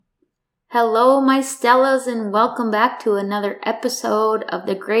Hello, my Stellas, and welcome back to another episode of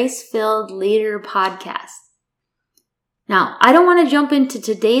the Grace-Filled Leader Podcast. Now, I don't want to jump into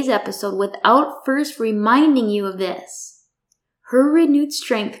today's episode without first reminding you of this. Her Renewed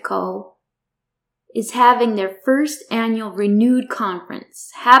Strength Co. is having their first annual Renewed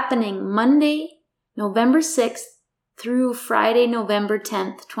Conference happening Monday, November 6th through Friday, November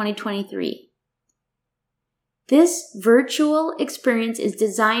 10th, 2023. This virtual experience is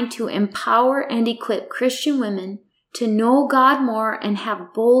designed to empower and equip Christian women to know God more and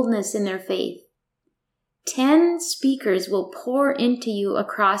have boldness in their faith. 10 speakers will pour into you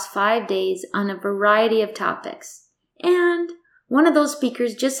across 5 days on a variety of topics. And one of those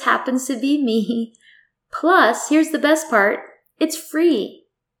speakers just happens to be me. Plus, here's the best part, it's free.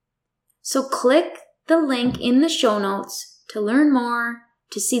 So click the link in the show notes to learn more,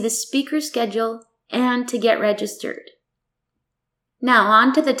 to see the speaker schedule, and to get registered. Now,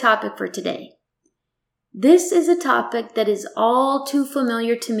 on to the topic for today. This is a topic that is all too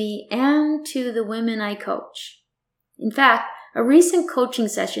familiar to me and to the women I coach. In fact, a recent coaching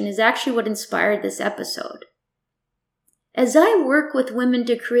session is actually what inspired this episode. As I work with women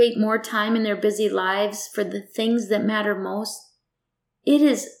to create more time in their busy lives for the things that matter most, it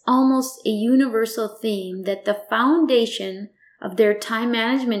is almost a universal theme that the foundation of their time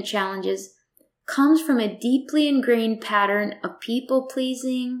management challenges comes from a deeply ingrained pattern of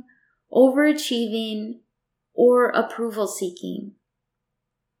people-pleasing, overachieving, or approval-seeking.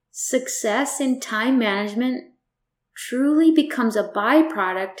 Success in time management truly becomes a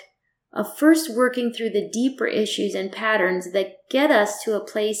byproduct of first working through the deeper issues and patterns that get us to a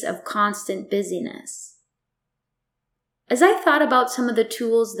place of constant busyness. As I thought about some of the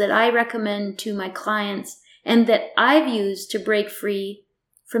tools that I recommend to my clients and that I've used to break free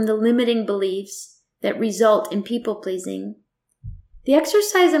from the limiting beliefs that result in people-pleasing, the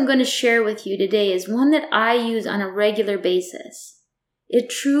exercise I'm going to share with you today is one that I use on a regular basis. It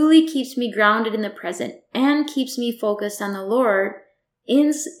truly keeps me grounded in the present and keeps me focused on the Lord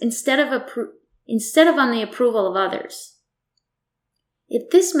instead of on the approval of others.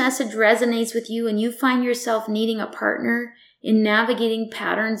 If this message resonates with you and you find yourself needing a partner in navigating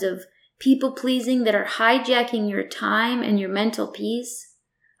patterns of people-pleasing that are hijacking your time and your mental peace,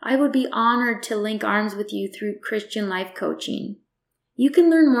 I would be honored to link arms with you through Christian Life Coaching. You can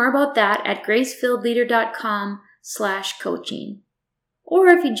learn more about that at gracefilledleader.com/coaching. Or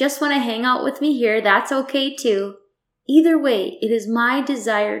if you just want to hang out with me here, that's okay too. Either way, it is my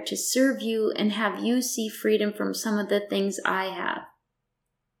desire to serve you and have you see freedom from some of the things I have.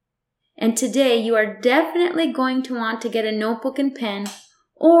 And today you are definitely going to want to get a notebook and pen,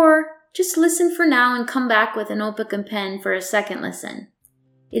 or just listen for now and come back with a notebook and pen for a second listen.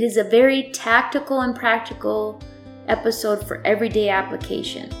 It is a very tactical and practical episode for everyday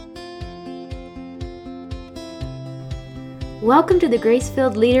application. Welcome to the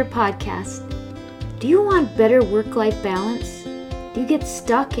Grace-Filled Leader Podcast. Do you want better work-life balance? Do you get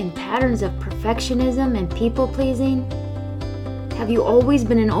stuck in patterns of perfectionism and people-pleasing? Have you always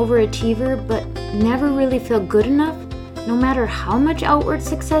been an overachiever but never really felt good enough, no matter how much outward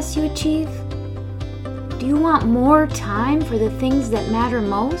success you achieve? Do you want more time for the things that matter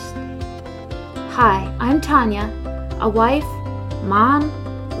most? Hi, I'm Tanya, a wife, mom,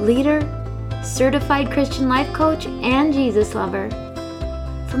 leader, certified Christian life coach, and Jesus lover.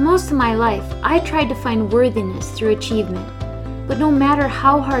 For most of my life, I tried to find worthiness through achievement, but no matter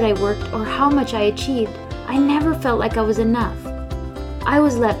how hard I worked or how much I achieved, I never felt like I was enough. I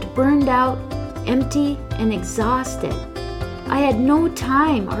was left burned out, empty, and exhausted. I had no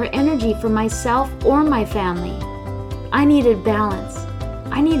time or energy for myself or my family. I needed balance.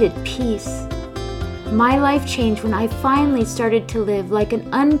 I needed peace. My life changed when I finally started to live like an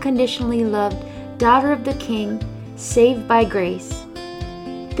unconditionally loved daughter of the King, saved by grace.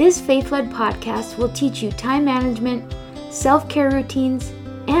 This faith-led podcast will teach you time management, self-care routines,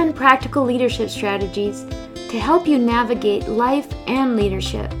 and practical leadership strategies to help you navigate life and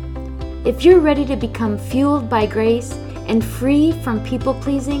leadership. If you're ready to become fueled by grace and free from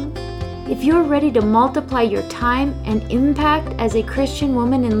people-pleasing, if you're ready to multiply your time and impact as a Christian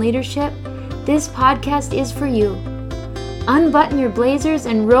woman in leadership, this podcast is for you. Unbutton your blazers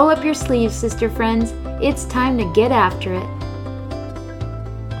and roll up your sleeves, sister friends. It's time to get after it.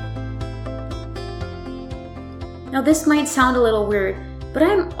 Now, this might sound a little weird, but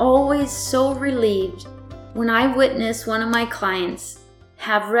I'm always so relieved when I witness one of my clients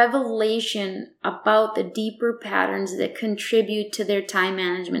have revelation about the deeper patterns that contribute to their time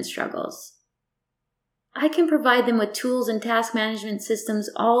management struggles. I can provide them with tools and task management systems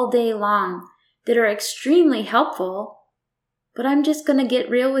all day long that are extremely helpful, But I'm just going to get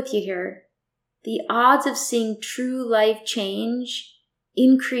real with you here. The odds of seeing true life change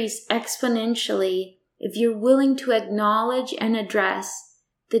increase exponentially if you're willing to acknowledge and address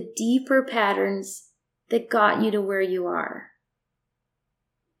the deeper patterns that got you to where you are.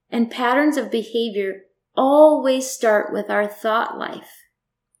 And patterns of behavior always start with our thought life.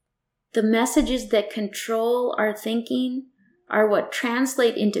 The messages that control our thinking are what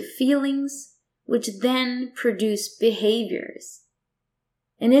translate into feelings, which then produce behaviors.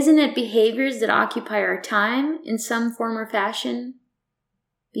 And isn't it behaviors that occupy our time in some form or fashion?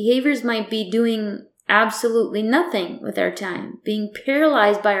 Behaviors might be doing absolutely nothing with our time, being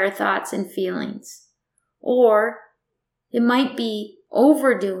paralyzed by our thoughts and feelings. Or it might be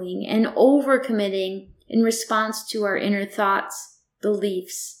overdoing and overcommitting in response to our inner thoughts,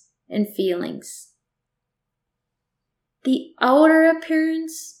 beliefs, and feelings. The outer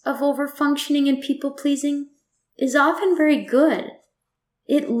appearance of overfunctioning and people-pleasing is often very good.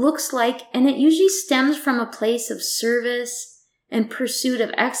 It looks like, and it usually stems from a place of service and pursuit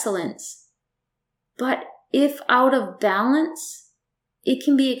of excellence. But if out of balance, it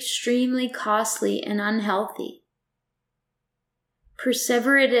can be extremely costly and unhealthy.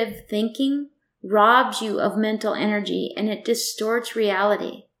 Perseverative thinking robs you of mental energy and it distorts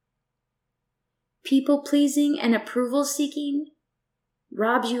reality. People-pleasing and approval-seeking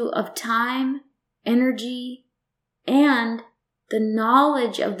robs you of time, energy, and the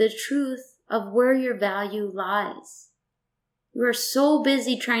knowledge of the truth of where your value lies. You are so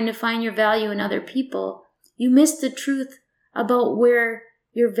busy trying to find your value in other people, you miss the truth about where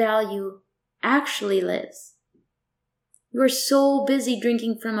your value actually lives. You are so busy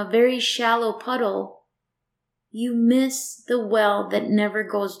drinking from a very shallow puddle, you miss the well that never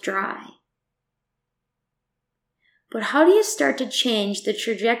goes dry. But how do you start to change the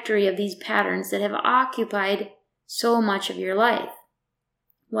trajectory of these patterns that have occupied so much of your life?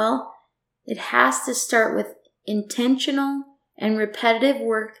 Well, it has to start with intentional and repetitive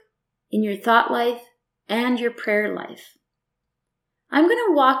work in your thought life and your prayer life. I'm going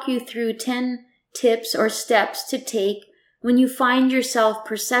to walk you through 10 tips or steps to take when you find yourself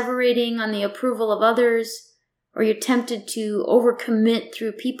perseverating on the approval of others, or you're tempted to overcommit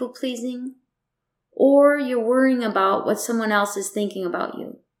through people-pleasing, or you're worrying about what someone else is thinking about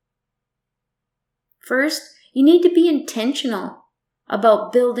you. First, you need to be intentional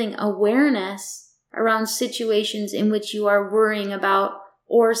about building awareness around situations in which you are worrying about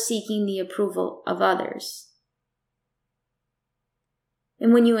or seeking the approval of others.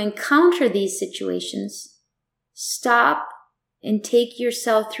 And when you encounter these situations, stop and take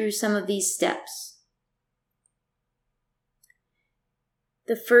yourself through some of these steps.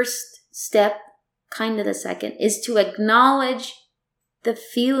 The first step, kind of the second, is to acknowledge the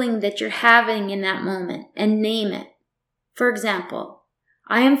feeling that you're having in that moment and name it. For example,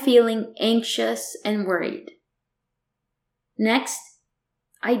 I am feeling anxious and worried. Next,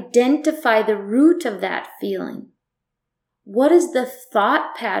 identify the root of that feeling. What is the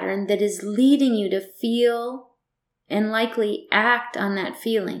thought pattern that is leading you to feel and likely act on that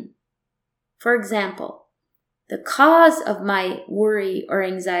feeling? For example, the cause of my worry or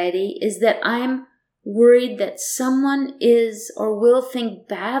anxiety is that I'm worried that someone is or will think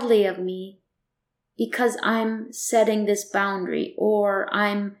badly of me because I'm setting this boundary, or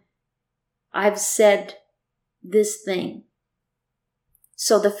I've said this thing.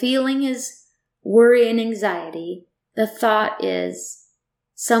 So the feeling is worry and anxiety. The thought is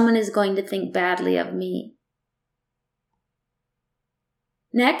someone is going to think badly of me.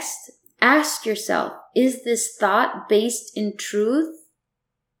 Next, ask yourself, is this thought based in truth?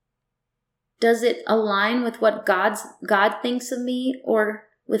 Does it align with what God thinks of me or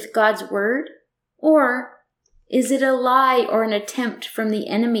with God's word? Or is it a lie or an attempt from the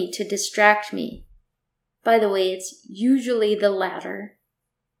enemy to distract me? By the way, it's usually the latter.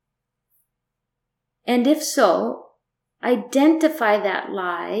 And if so, identify that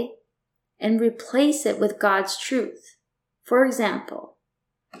lie and replace it with God's truth. For example,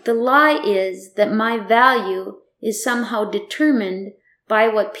 the lie is that my value is somehow determined by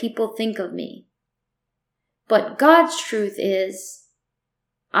what people think of me. But God's truth is,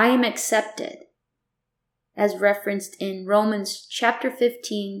 I am accepted, as referenced in Romans chapter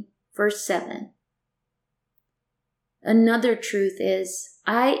 15, verse 7. Another truth is,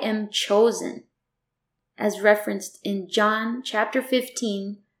 I am chosen, as referenced in John chapter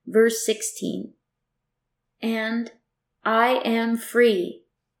 15, verse 16. And I am free,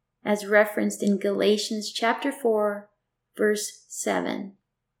 as referenced in Galatians chapter 4, verse 7.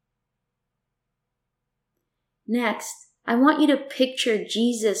 Next, I want you to picture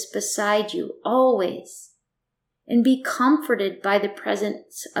Jesus beside you always. and be comforted by the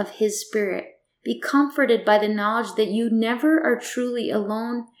presence of His Spirit. Be comforted by the knowledge that you never are truly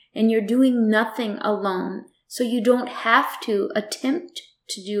alone and you're doing nothing alone, so you don't have to attempt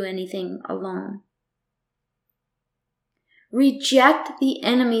to do anything alone. Reject the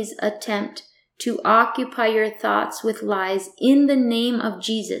enemy's attempt to occupy your thoughts with lies in the name of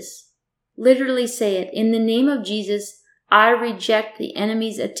Jesus. Literally say it, in the name of Jesus, I reject the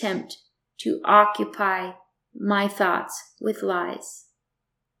enemy's attempt to occupy my thoughts with lies.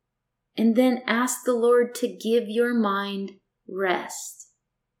 And then ask the Lord to give your mind rest.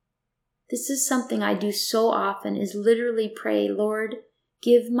 This is something I do so often, is literally pray, Lord,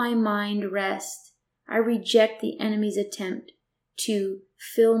 give my mind rest. I reject the enemy's attempt to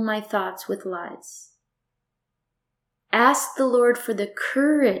fill my thoughts with lies. Ask the Lord for the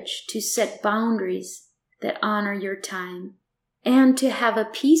courage to set boundaries that honor your time and to have a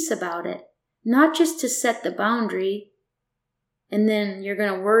peace about it. Not just to set the boundary and then you're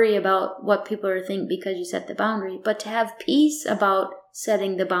going to worry about what people are thinking because you set the boundary, but to have peace about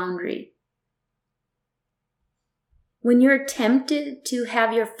setting the boundary. When you're tempted to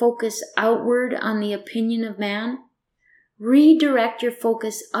have your focus outward on the opinion of man, redirect your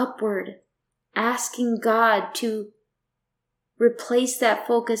focus upward, asking God to replace that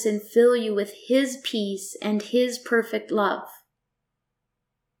focus and fill you with His peace and His perfect love.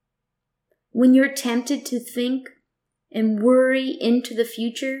 When you're tempted to think and worry into the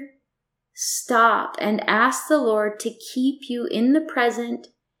future, stop and ask the Lord to keep you in the present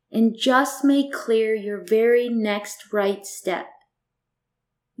and just make clear your very next right step.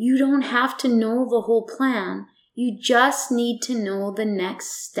 You don't have to know the whole plan. You just need to know the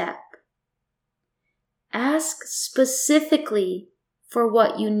next step. Ask specifically for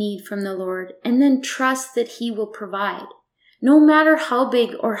what you need from the Lord and then trust that He will provide, no matter how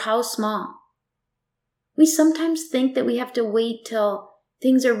big or how small. We sometimes think that we have to wait till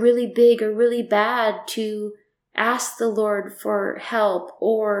things are really big or really bad to ask the Lord for help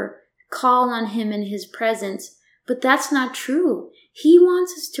or call on Him in His presence, but that's not true. He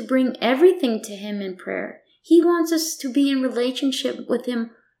wants us to bring everything to Him in prayer. He wants us to be in relationship with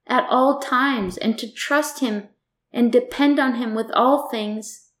Him at all times and to trust Him and depend on Him with all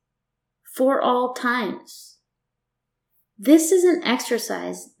things for all times. This is an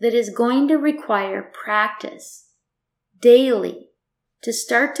exercise that is going to require practice daily to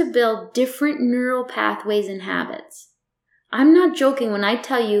start to build different neural pathways and habits. I'm not joking when I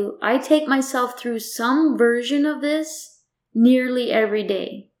tell you I take myself through some version of this nearly every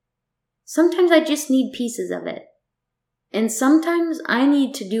day. Sometimes I just need pieces of it. And sometimes I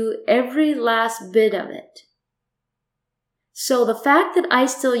need to do every last bit of it. So the fact that I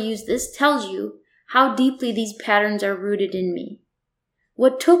still use this tells you how deeply these patterns are rooted in me.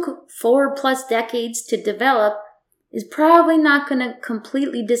 What took 4+ decades to develop is probably not going to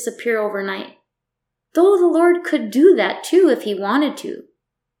completely disappear overnight. Though the Lord could do that too if He wanted to.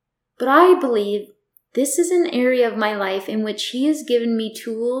 But I believe this is an area of my life in which He has given me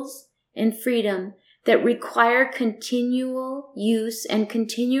tools and freedom that require continual use and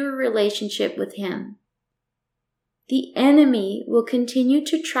continual relationship with Him. The enemy will continue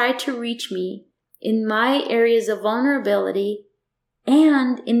to try to reach me in my areas of vulnerability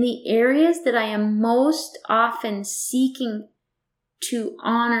and in the areas that I am most often seeking to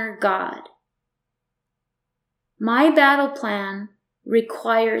honor God. My battle plan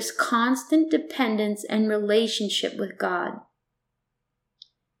requires constant dependence and relationship with God.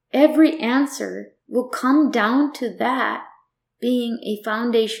 Every answer will come down to that being a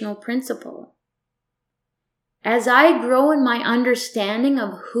foundational principle. As I grow in my understanding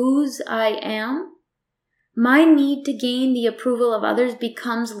of whose I am, my need to gain the approval of others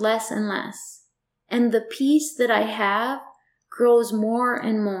becomes less and less, and the peace that I have grows more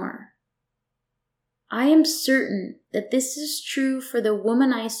and more. I am certain that this is true for the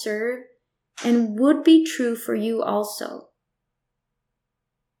woman I serve and would be true for you also.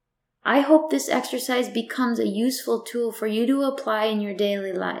 I hope this exercise becomes a useful tool for you to apply in your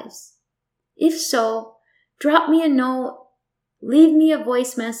daily lives. If so, drop me a note, leave me a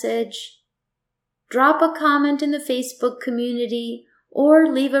voice message, drop a comment in the Facebook community,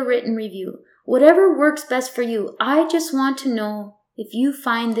 or leave a written review. Whatever works best for you. I just want to know if you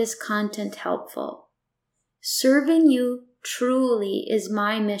find this content helpful. Serving you truly is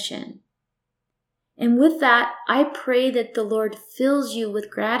my mission. And with that, I pray that the Lord fills you with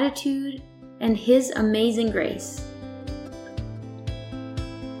gratitude and His amazing grace.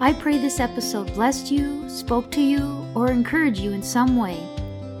 I pray this episode blessed you, spoke to you, or encouraged you in some way.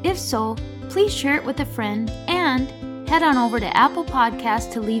 If so, please share it with a friend and head on over to Apple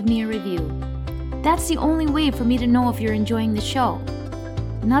Podcasts to leave me a review. That's the only way for me to know if you're enjoying the show.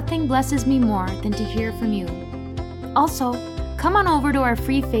 Nothing blesses me more than to hear from you. Also, come on over to our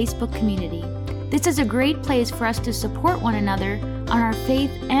free Facebook community. This is a great place for us to support one another on our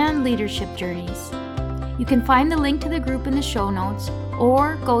faith and leadership journeys. You can find the link to the group in the show notes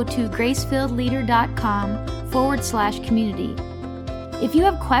or go to gracefilledleader.com/community. If you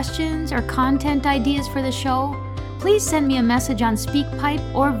have questions or content ideas for the show, please send me a message on SpeakPipe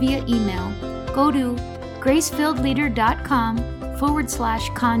or via email. Go to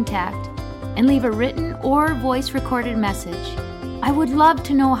gracefilledleader.com/contact and leave a written or voice recorded message. I would love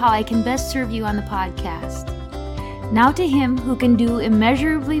to know how I can best serve you on the podcast. Now to Him who can do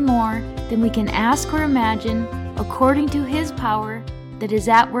immeasurably more than we can ask or imagine, according to His power that is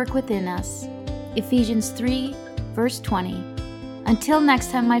at work within us. Ephesians 3, verse 20. Until next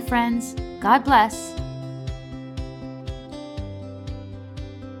time, my friends, God bless.